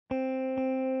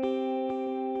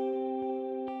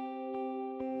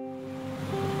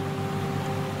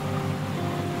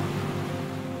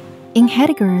In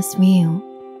Heidegger's view,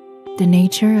 the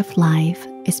nature of life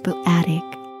is poetic.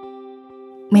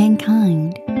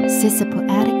 Mankind sees a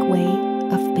poetic way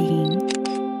of being,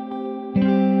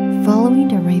 following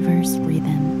the river's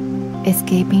rhythm,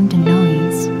 escaping the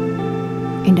noise,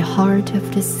 in the heart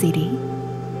of the city,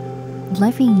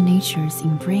 living in nature's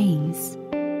embrace.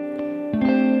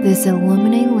 This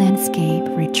illuminating landscape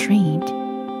retreat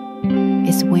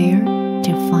is where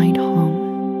to find home.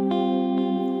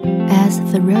 As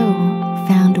Thoreau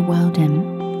found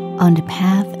wisdom on the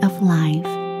path of life,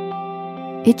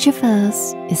 each of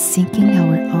us is seeking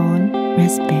our own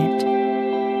respite.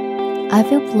 I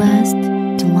feel blessed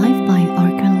to live by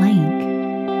Orchid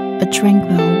Lake, a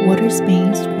tranquil water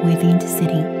space within the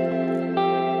city.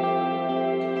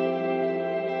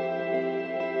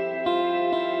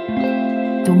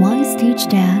 The wise teach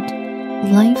that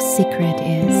life's secret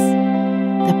is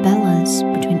the balance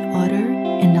between order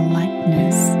and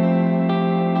lightness.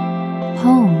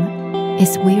 Home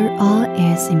is where all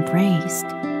is embraced,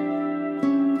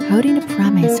 holding the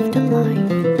promise of the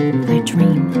life I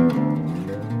dream.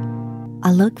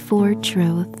 I look for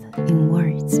truth in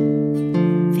words,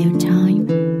 feel time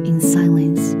in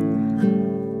silence.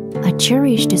 I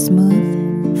cherish the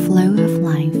smooth flow of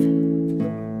life,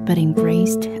 but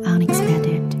embraced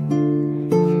unexpected.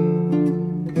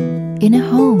 In a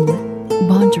home,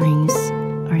 boundaries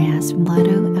are as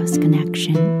vital as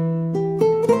connection.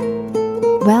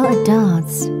 While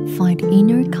adults find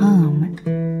inner calm,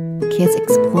 kids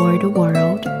explore the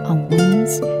world on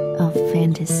wings of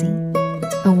fantasy.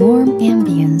 A warm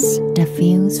ambience that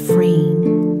feels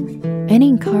freeing, and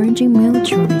encouraging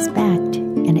mutual respect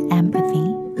and empathy.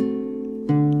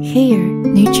 Here,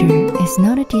 nature is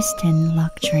not a distant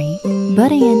luxury,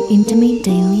 but an intimate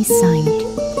daily sight.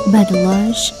 By the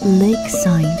lush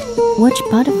lakeside, watch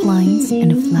butterflies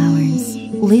and flowers.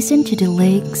 Listen to the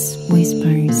lake's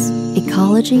whispers.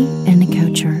 Ecology and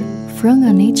culture from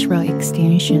a natural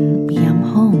extension beyond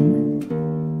home.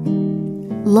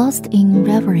 Lost in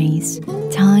reveries,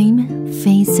 time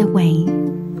fades away.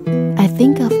 I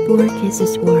think of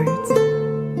Borges's words.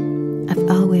 I've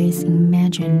always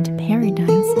imagined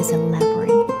paradise as a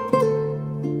labyrinth.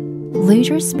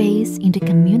 Leisure space in the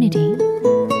community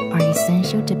are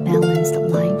essential to balanced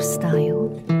lifestyle.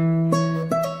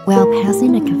 While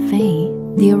passing a cafe,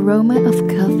 the aroma of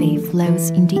coffee floats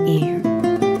in the air.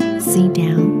 Sit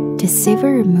down to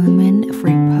savor a moment of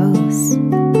repose.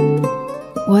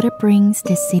 Water brings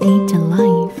the city to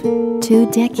life. 2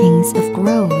 decades of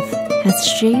growth has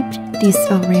shaped this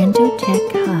oriental tech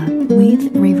hub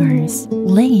with rivers,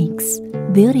 lakes,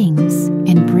 buildings,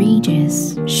 and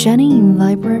bridges shining in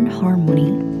vibrant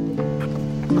harmony.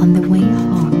 On the way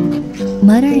home,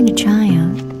 mother and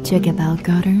child talk about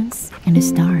gardens and the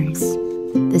stars.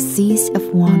 The seeds of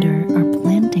wonder are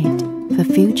planted for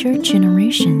future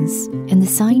generations and the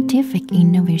scientific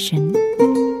innovation.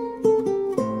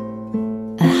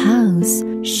 A house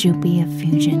should be a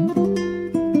fusion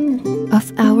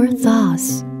of our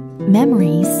thoughts,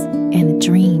 memories, and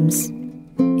dreams.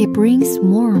 It brings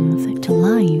warmth to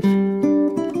life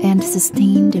and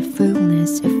sustains the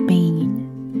fullness of being.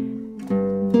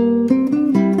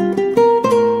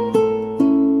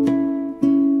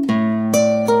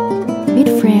 Meet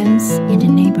friends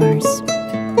and neighbors.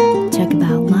 Talk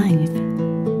about life,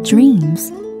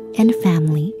 dreams, and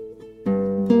family.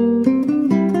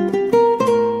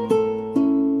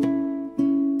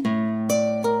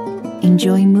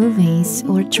 Enjoy movies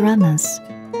or dramas.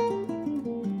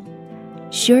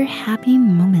 Share happy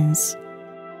moments.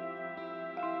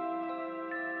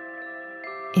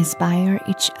 Inspire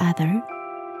each other.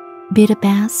 Be the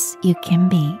best you can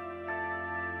be.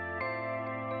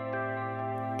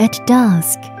 At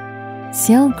dusk,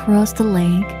 sail across the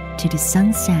lake to the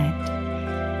sunset.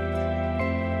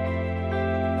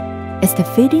 As the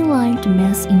fading light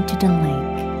melts into the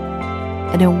lake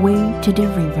and away to the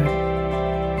river,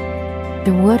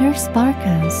 the water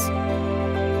sparkles,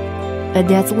 a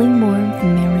dazzling warmth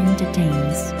mirroring the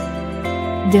days.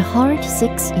 The heart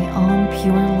seeks it on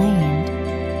pure land,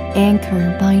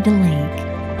 anchored by the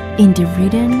lake, in the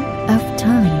rhythm of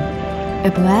time, a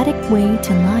poetic way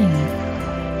to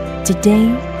life, today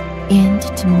and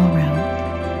tomorrow.